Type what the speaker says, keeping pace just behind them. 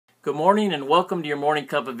Good morning and welcome to your morning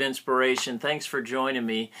cup of inspiration. Thanks for joining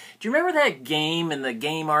me. Do you remember that game in the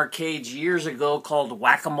game arcades years ago called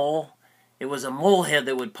Whack-A-Mole? It was a mole head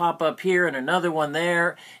that would pop up here and another one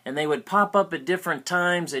there, and they would pop up at different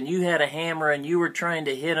times, and you had a hammer and you were trying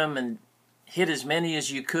to hit them and hit as many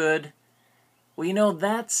as you could. Well, you know,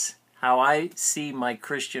 that's how I see my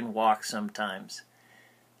Christian walk sometimes.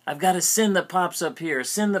 I've got a sin that pops up here, a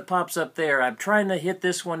sin that pops up there. I'm trying to hit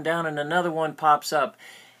this one down and another one pops up.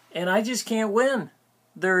 And I just can't win.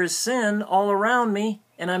 There is sin all around me,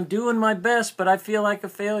 and I'm doing my best, but I feel like a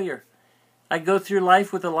failure. I go through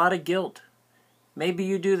life with a lot of guilt. Maybe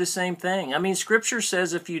you do the same thing. I mean, Scripture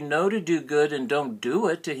says if you know to do good and don't do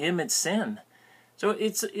it, to him it's sin. So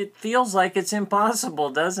it feels like it's impossible,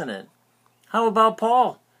 doesn't it? How about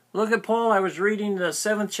Paul? Look at Paul. I was reading the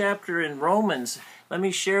 7th chapter in Romans. Let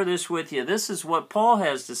me share this with you. This is what Paul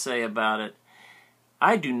has to say about it.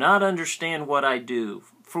 I do not understand what I do.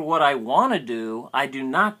 For what I want to do, I do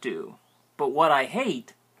not do. But what I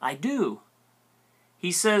hate, I do.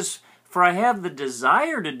 He says, for I have the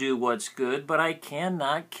desire to do what's good, but I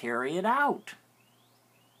cannot carry it out.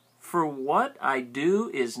 For what I do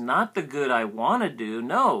is not the good I want to do.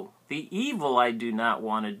 No, the evil I do not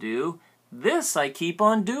want to do. This I keep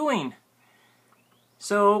on doing.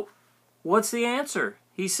 So, what's the answer?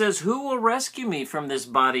 He says, who will rescue me from this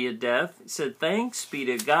body of death? He said, thanks be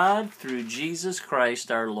to God through Jesus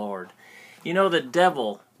Christ our Lord. You know, the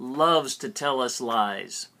devil loves to tell us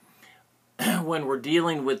lies when we're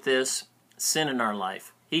dealing with this sin in our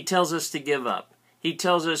life. He tells us to give up. He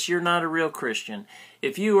tells us you're not a real Christian.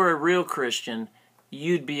 If you were a real Christian,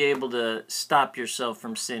 you'd be able to stop yourself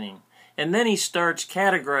from sinning. And then he starts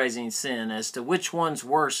categorizing sin as to which one's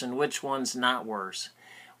worse and which one's not worse.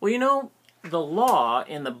 Well, you know, the law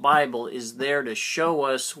in the Bible is there to show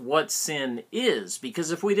us what sin is, because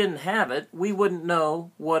if we didn't have it, we wouldn't know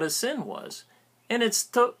what a sin was. And it's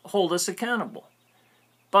to hold us accountable.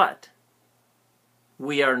 But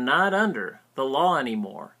we are not under the law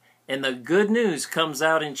anymore. And the good news comes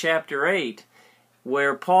out in chapter 8,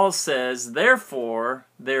 where Paul says, therefore,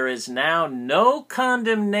 there is now no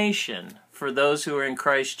condemnation for those who are in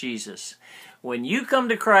Christ Jesus. When you come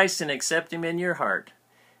to Christ and accept him in your heart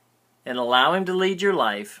and allow him to lead your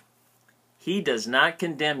life, he does not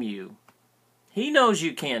condemn you. He knows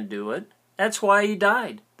you can't do it. That's why he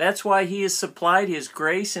died. That's why he has supplied his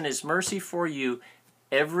grace and his mercy for you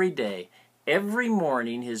every day. Every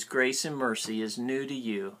morning his grace and mercy is new to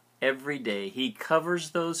you. Every day he covers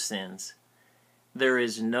those sins. There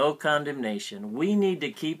is no condemnation. We need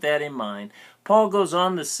to keep that in mind. Paul goes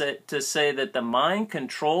on to say that the mind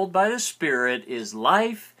controlled by the Spirit is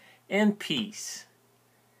life and peace.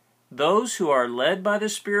 Those who are led by the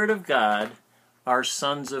Spirit of God are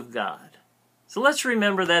sons of God. So let's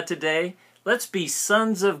remember that today. Let's be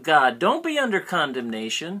sons of God. Don't be under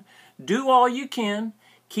condemnation. Do all you can.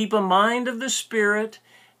 Keep a mind of the Spirit,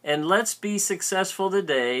 and let's be successful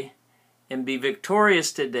today and be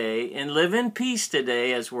victorious today and live in peace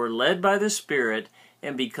today as we're led by the Spirit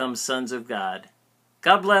and become sons of God.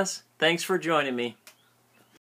 God bless. Thanks for joining me.